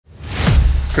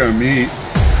kind of meat.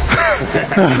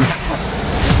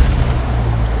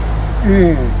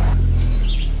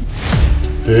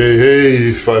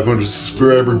 Hey, 500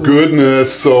 subscriber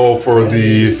goodness. So for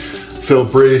the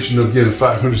celebration of getting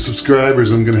 500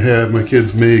 subscribers, I'm gonna have my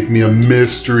kids make me a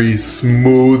mystery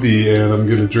smoothie and I'm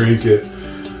gonna drink it.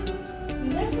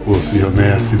 We'll see how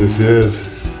nasty this is.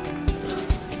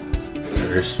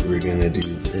 First, we're gonna do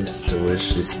this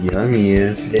delicious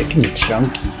yummiest. Thick and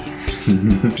chunky.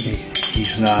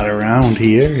 He's not around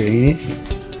here, ain't he?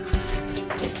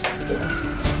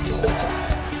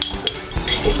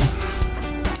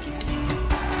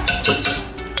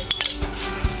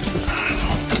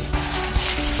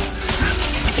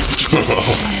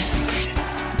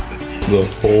 The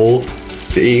whole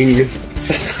thing.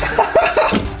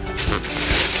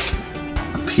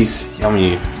 A piece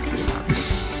yummy.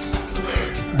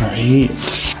 Alright.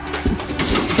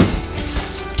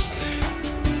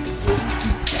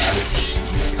 Add a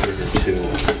cheese curd or two.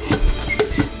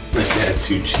 Let's add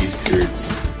 2 cheese curds.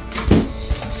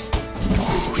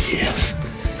 Oh, yes.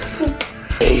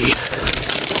 Hey.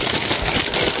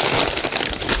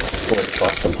 What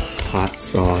about some hot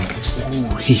sauce?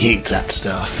 Ooh, he hates that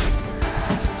stuff.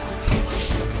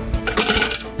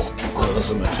 Oh, those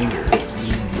are my fingers.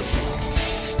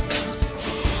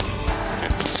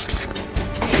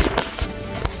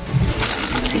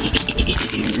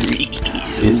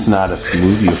 It's not a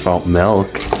smoothie without milk.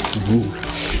 Ooh,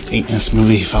 ain't a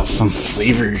smoothie without some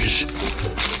flavors.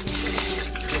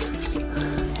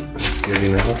 That's good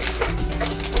enough.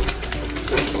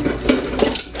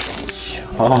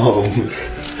 Oh.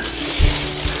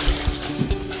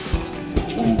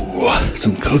 Ooh,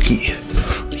 some cookie.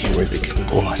 Where they can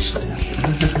wash that.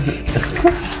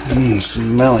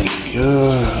 Smelling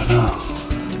good. Oh.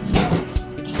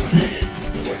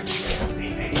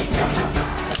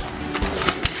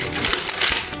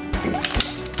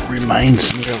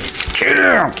 Reminds me of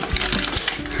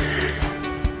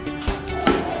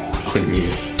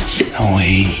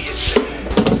oh,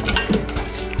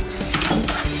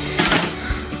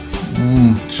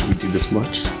 Should we do this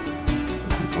much?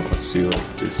 Oh, let's do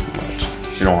like this much.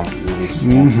 You don't want to do really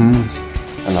small.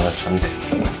 Another chunk.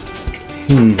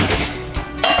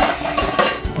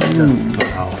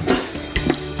 Wow.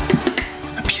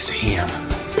 A piece of ham.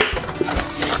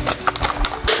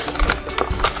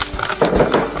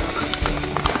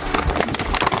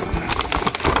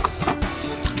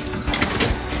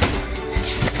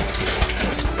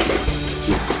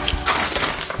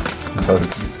 About a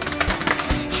piece.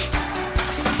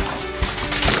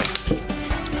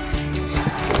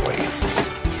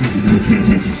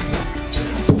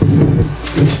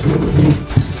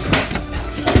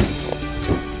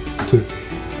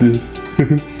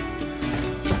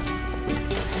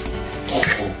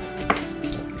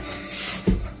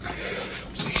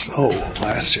 oh,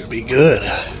 that should be good.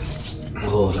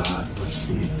 Hold on, let's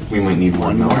see. We might need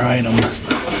One more item.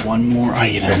 One more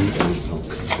item.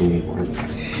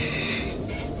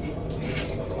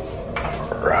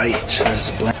 Alright, that's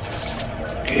a blank.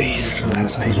 Okay, here's the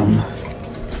last item.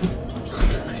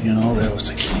 You know, there was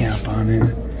a cap on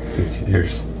it.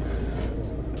 Here's.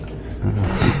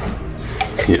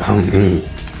 Yummy.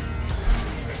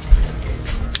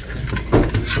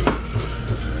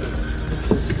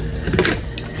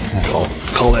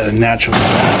 Call that a natural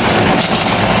disaster.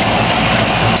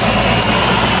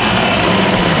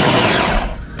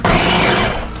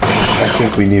 I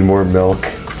think we need more milk.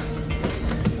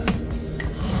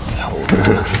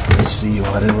 Let's see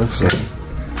what it looks like.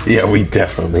 Yeah, we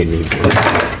definitely need more.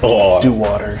 Oh. Do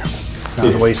water.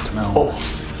 Not a waste of milk. Oh.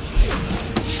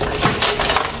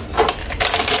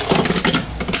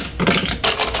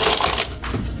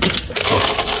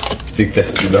 You think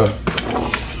that's enough?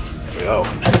 There we go.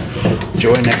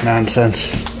 Enjoy Nick nonsense.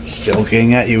 Still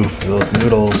getting at you for those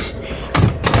noodles.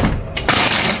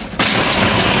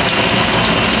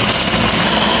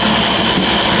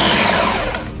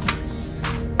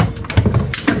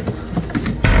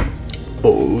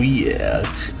 Oh yeah.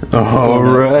 All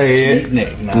right.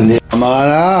 Nick nonsense. Come on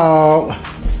out.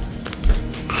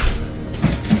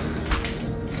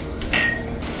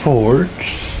 Forge.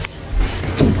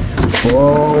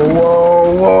 Whoa,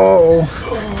 whoa, whoa.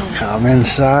 Come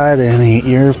inside and eat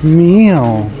your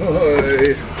meal.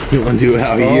 You want to do it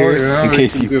out here? Yeah, in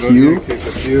case you puke? In case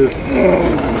I puke.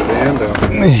 Band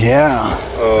down here. Yeah.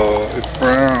 Oh, it's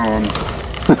brown.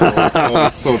 Oh,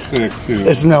 it's so thick too.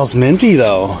 It smells minty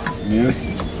though. Yeah,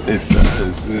 it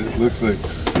does. It looks like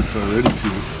it's already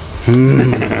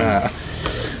puke.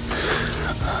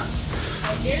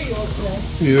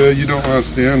 Yeah, you don't want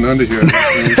to stand under here.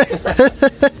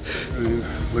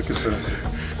 Look at the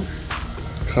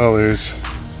colors.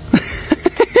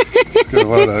 Got a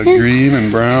lot of green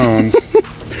and browns.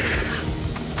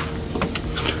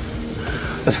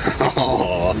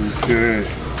 Okay.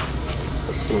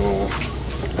 So,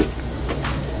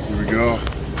 here we go.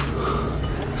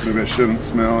 Maybe I shouldn't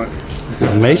smell it.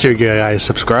 Make sure you guys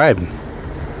subscribe.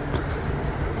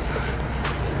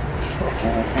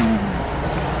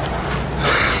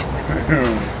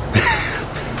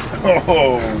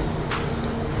 Oh,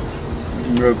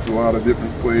 that's a lot of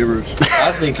different flavors.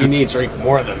 I think you need to drink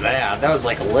more than that. That was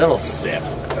like a little sip.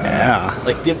 Yeah.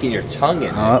 Like dipping your tongue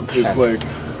in Oh, it. It's like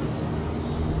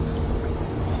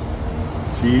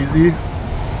cheesy,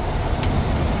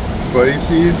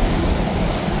 spicy,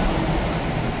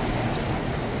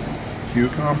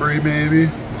 cucumbery maybe.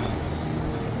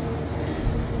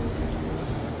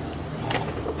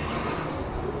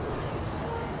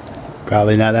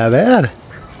 Probably not that bad.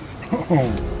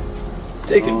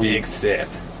 Take a big sip.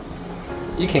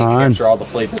 You can't Fine. capture all the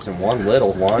flavors in one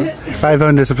little one.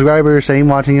 500 subscribers ain't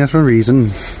watching us for a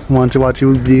reason. Want to watch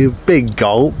you do big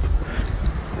gulp.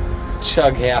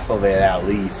 Chug half of it at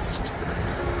least.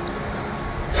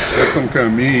 That's some kind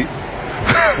of meat.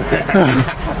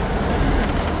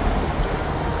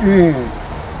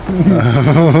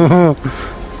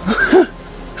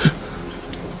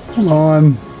 Come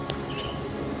on.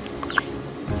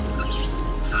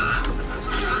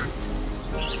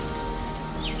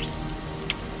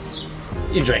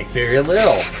 You drank very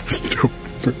little.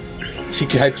 You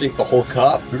gotta drink the whole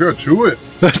cup. I gotta chew it.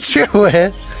 Chew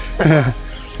it. I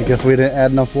guess we didn't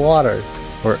add enough water.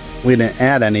 Or we didn't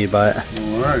add any, but...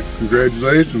 Alright,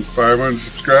 congratulations, 500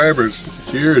 subscribers.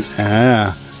 Cheers.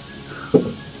 Yeah.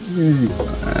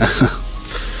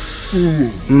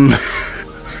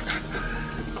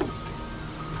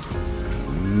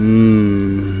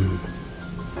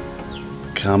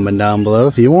 Comment down below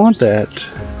if you want that.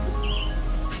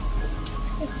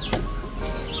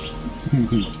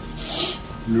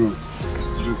 No,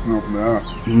 just open that.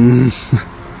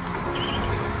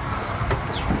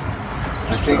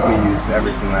 I think we used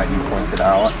everything that you pointed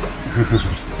out.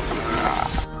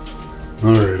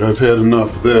 Alright, I've had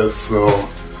enough of this, so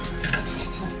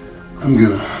I'm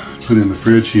gonna put it in the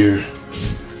fridge here.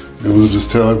 And we'll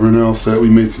just tell everyone else that we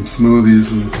made some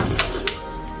smoothies and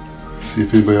see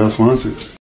if anybody else wants it.